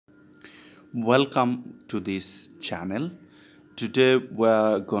Welcome to this channel. Today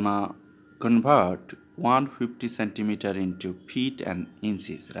we're gonna convert 150 centimeter into feet and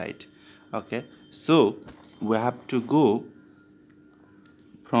inches, right? Okay, so we have to go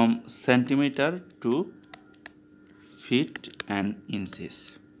from centimeter to feet and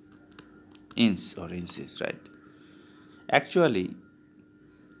inches, right? Actually,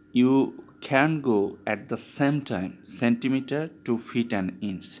 you can go at the same time centimeter to feet and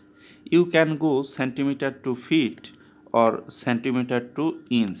inch. You can go centimeter to feet or centimeter to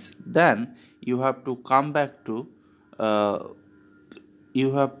inch. Then you have to come back to uh,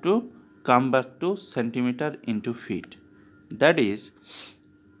 centimeter into feet. That is,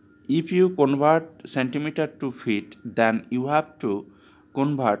 if you convert centimeter to feet, then you have to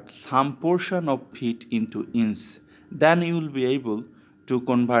convert some portion of feet into inch. Then you will be able to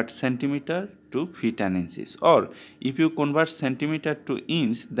convert centimeter to feet and inches. Or if you convert centimeter to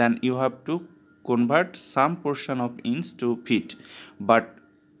inch, then you have to convert some portion of inch to feet. But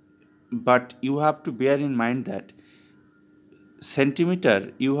you have to bear in mind that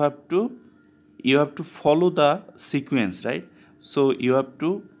centimeter you have to follow the sequence, right? So you have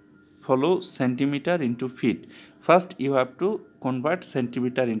to follow centimeter into feet. First you have to convert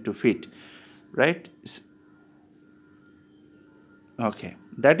centimeter into feet, right? Okay,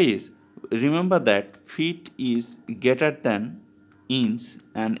 that is, remember that feet is greater than inch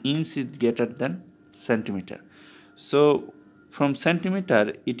and inch is greater than centimeter. So from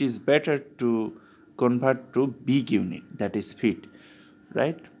centimeter it is better to convert to big unit, that is feet,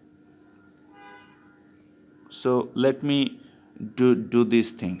 right? So let me do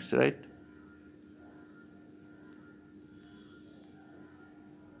these things, right?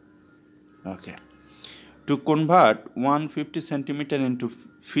 Okay, to convert 150 centimeter into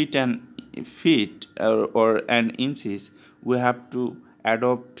feet or and inches, we have to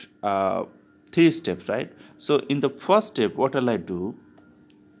adopt three steps, right? So in the first step, what will I do?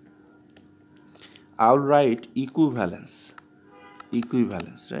 I'll write equivalence,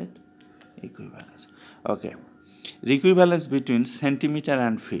 right? Equivalence. Okay, the equivalence between centimeter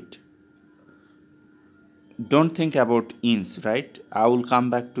and feet. Don't think about inch, right? I will come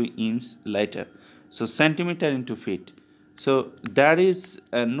back to inch later. So centimeter into feet. So there is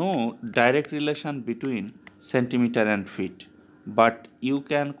no direct relation between centimeter and feet, but you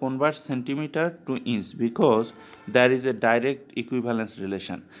can convert centimeter to inch because there is a direct equivalence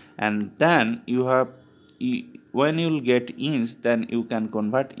relation. And then when you will get inch, then you can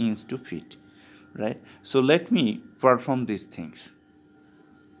convert inch to feet, right? So let me perform these things.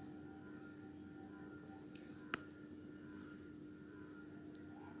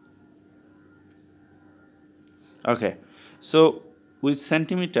 Okay, so with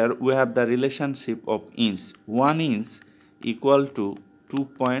centimeter we have the relationship of inch. 1 inch equal to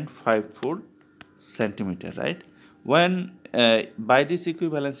 2.54 centimeter, right? When by this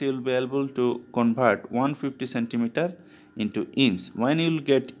equivalence you will be able to convert 150 centimeter into inch. When you will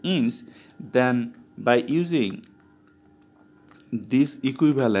get inch, then by using this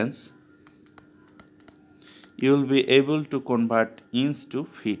equivalence you will be able to convert inch to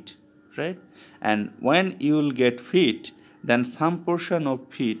feet, right? And when you will get feet, then some portion of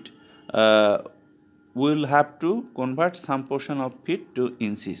feet will have to convert some portion of feet to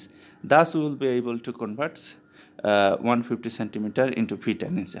inches. Thus we will be able to convert 150 centimeter into feet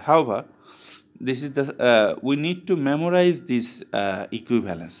and inches. However, this is the we need to memorize this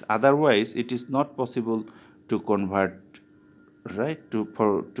equivalence, otherwise it is not possible to convert, right? To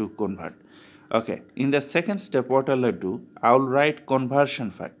convert. Okay, in the second step, what I'll do, I'll write conversion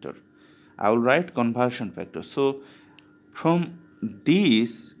factor. So from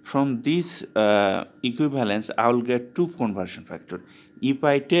this equivalence, I will get two conversion factor. If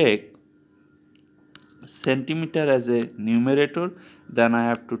I take centimeter as a numerator, then I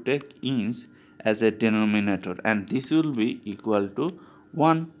have to take inch as a denominator, and this will be equal to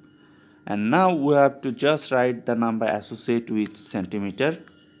 1. And now we have to just write the number associated with centimeter,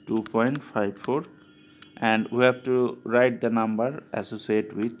 2.54, and we have to write the number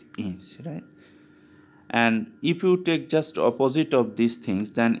associated with inch, right? And if you take just opposite of these things,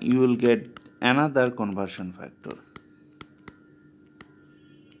 then you will get another conversion factor.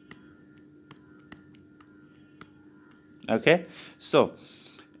 Okay, so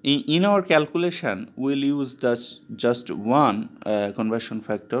in our calculation we'll use just one conversion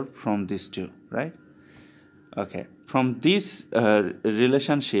factor from these two, right? Okay, from this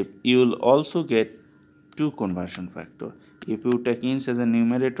relationship you will also get two conversion factor. If you take inch as a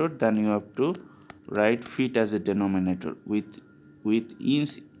numerator, then you have to write feet as a denominator. With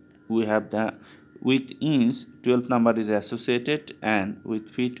inch we have the with inch 12 number is associated, and with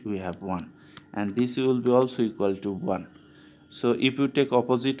feet we have 1. and this will be also equal to 1. So if you take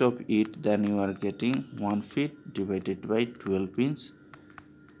opposite of it, then you are getting 1 feet divided by 12 inch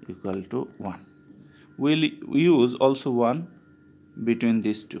equal to 1. We'll use also 1 between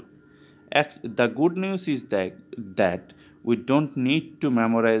these two. The good news is that we don't need to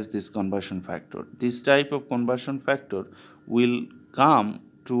memorize this conversion factor. This type of conversion factor will come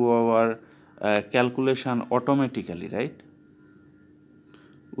to our calculation automatically, right?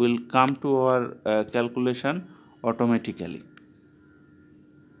 Will come to our calculation automatically.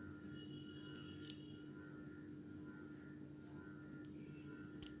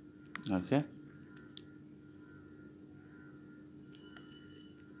 Okay.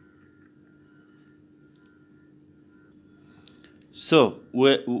 So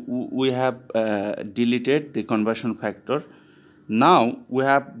we have deleted the conversion factor. Now we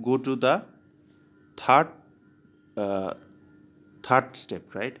have go to the third uh, third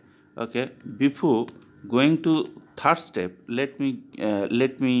step, right? Okay. Before going to third step, let me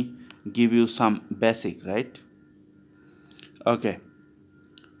give you some basic, right? Okay.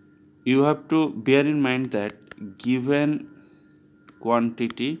 You have to bear in mind that given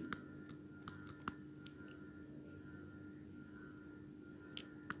quantity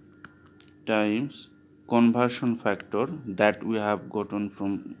times conversion factor that we have gotten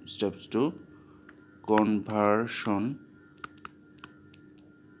from steps 2, conversion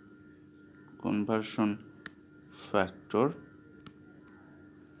factor,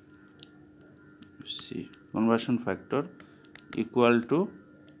 see, conversion factor equal to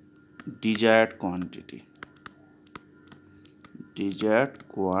desired quantity,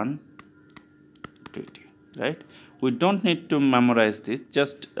 right? We don't need to memorize this,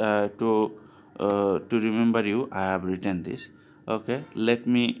 just to remember you, I have written this. Okay, let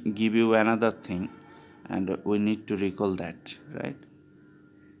me give you another thing, and we need to recall that, right?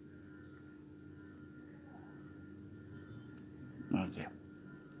 Okay,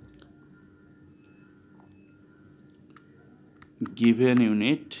 given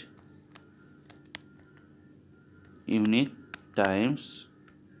unit times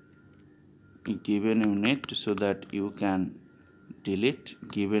given unit, so that you can delete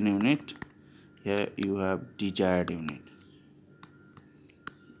given unit. Here you have desired unit,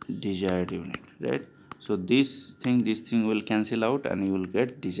 right? So this thing will cancel out and you will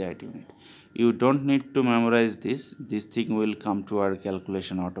get desired unit. You don't need to memorize this thing will come to our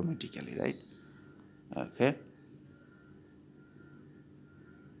calculation automatically, right? Okay.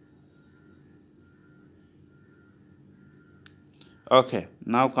 Okay,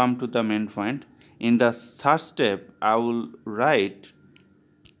 now come to the main point. In the third step, I will write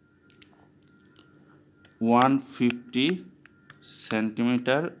 150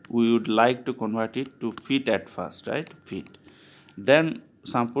 centimeter. We would like to convert it to feet at first, right? Feet. Then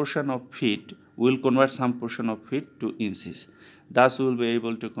some portion of feet, we will convert some portion of feet to inches. Thus, we will be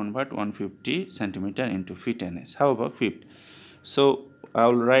able to convert 150 centimeter into feet and inches. How about feet? So, I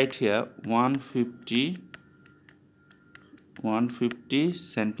will write here 150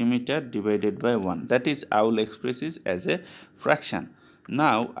 centimeter divided by 1, that is, I will express this as a fraction.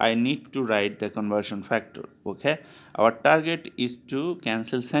 Now I need to write the conversion factor. Okay, our target is to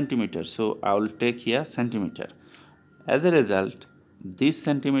cancel centimeter, so I will take here centimeter. As a result, this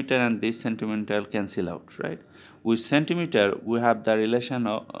centimeter and this centimeter cancel out, right? With centimeter we have the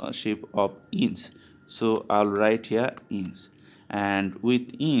relationship of inch, so I'll write here inch, and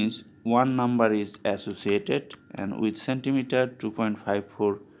with inch one number is associated, and with centimeter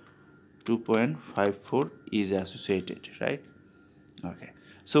 2.54 is associated, right? Okay,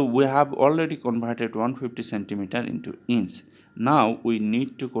 so we have already converted 150 centimeter into inch. Now we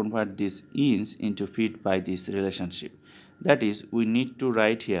need to convert this inch into feet by this relationship. That is, we need to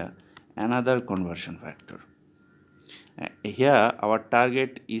write here another conversion factor. Here our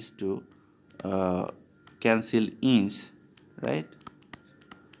target is to cancel inch, right?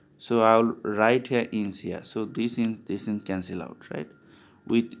 So I will write here inch here. So this inch cancel out, right?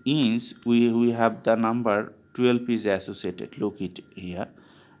 With inch we have the number 12 is associated. Look it here,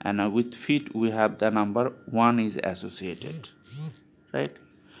 and with feet we have the number 1 is associated, right?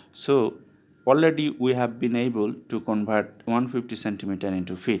 So already we have been able to convert 150 centimeter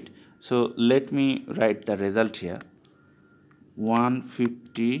into feet. So let me write the result here.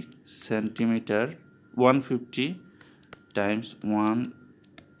 150 centimeter, 150 times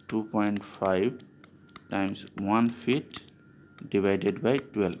 2.5 times 1 feet divided by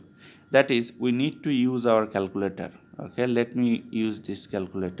 12. That is, we need to use our calculator. Okay, let me use this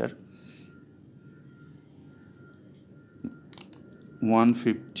calculator.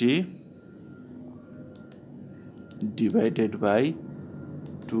 150 divided by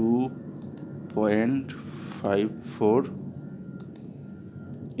 0.54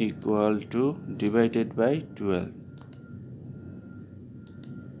 equal to divided by 12.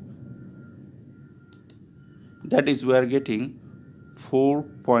 That is, we are getting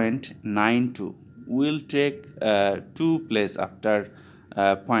 4.92. We'll take 2 place after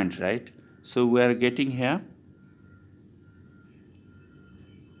point, right? So we are getting here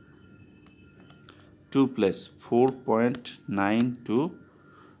 2 place 4.92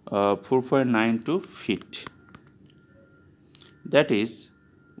 4.92 feet. That is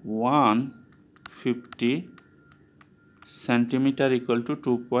 150 centimeter equal to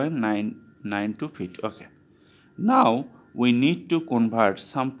 2.992 feet. Okay. Now we need to convert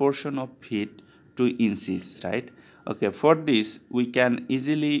some portion of feet to inches, right? Okay, for this we can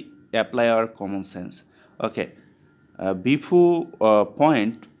easily apply our common sense. Okay, before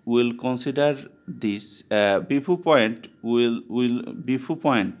point will consider this. Before point will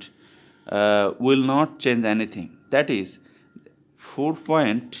not change anything. That is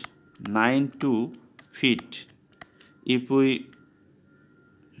 4.92 feet. If we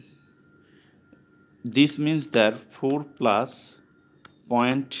this means that 4 plus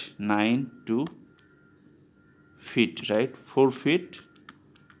 0.92 feet, right? 4 feet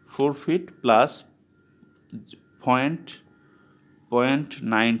plus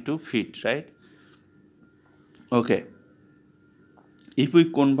 0.92 feet, right? Okay. If we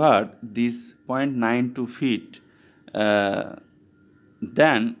convert this 0.92 feet,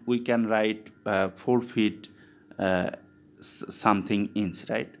 then we can write 4 feet something inch,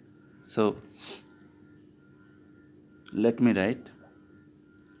 right? So let me write.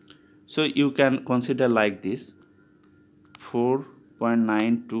 So you can consider like this: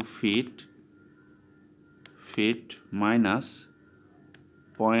 4.92 feet minus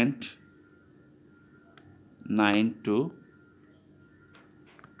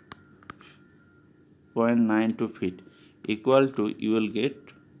 0.92 feet equal to, you will get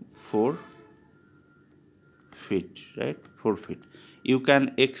 4 feet, right? 4 feet. You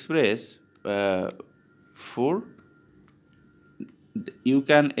can express 4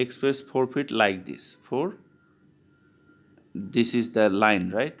 feet like this. This is the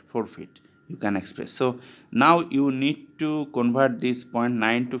line, right? 4 feet you can express. So now you need to convert this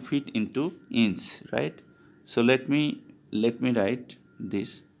 0.92 feet into inch, right? So let me write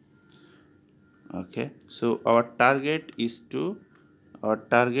this. Okay, so our target is to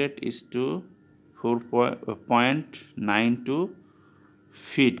 4.92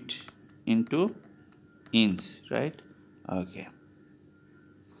 feet into inch, right? Okay,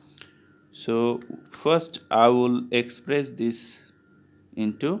 so first I will express this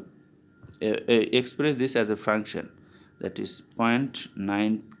into express this as a function, that is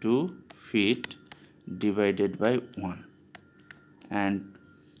 0.92 feet divided by 1. And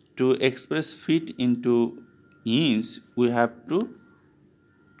to express feet into inch, we have to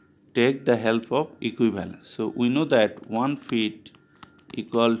take the help of equivalence. So we know that 1 feet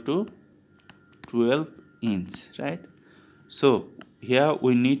equal to 12 inch, right? So here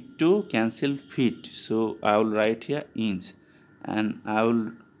we need to cancel feet, so I will write here inch, and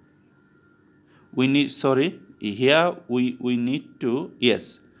we need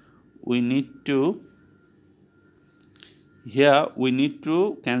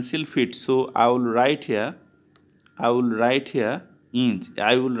to cancel feet, so I will write here inch,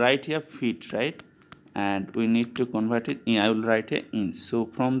 I will write here feet, right? And we need to convert it in, I will write here inch. So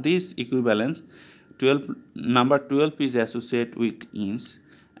from this equivalence, number 12 is associated with inch,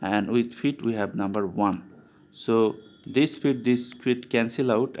 and with feet we have number 1. So this feet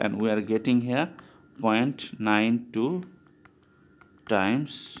cancel out, and we are getting here 0.92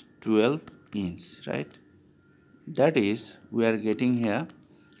 times 12 inch, right? That is, we are getting here.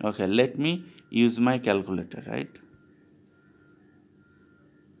 Okay, let me use my calculator, right?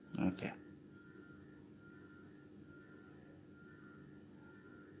 Okay,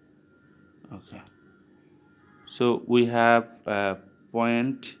 so we have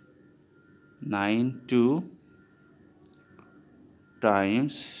 0.92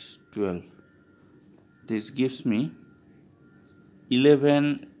 times 12. This gives me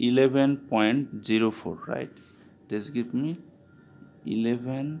 11.04, right? This gives me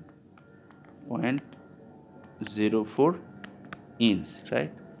 11.04 inch,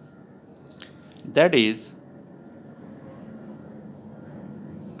 right? That is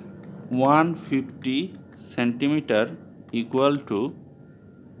 150 centimeter equal to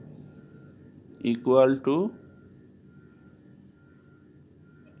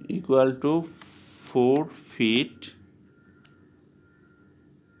 4 feet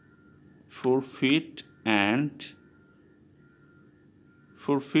and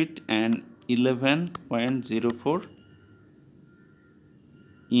 11.04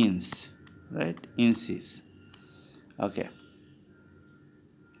 inch, right? Inches. Okay.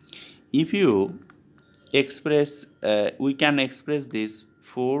 If you express, we can express this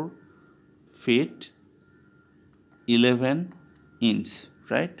 4 feet 11 inch,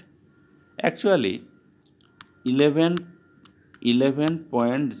 right? Actually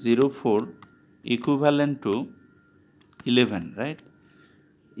 11.04 equivalent to 11, right?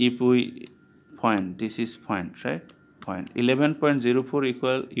 If we point, this is point, right? Point 11.04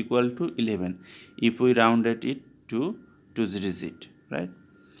 equal to 11 if we rounded it to digit, right?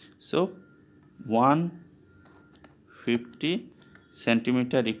 So 150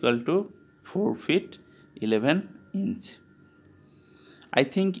 centimeter equal to 4 feet 11 inch. I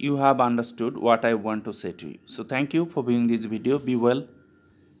think you have understood what I want to say to you. So thank you for viewing this video. Be well.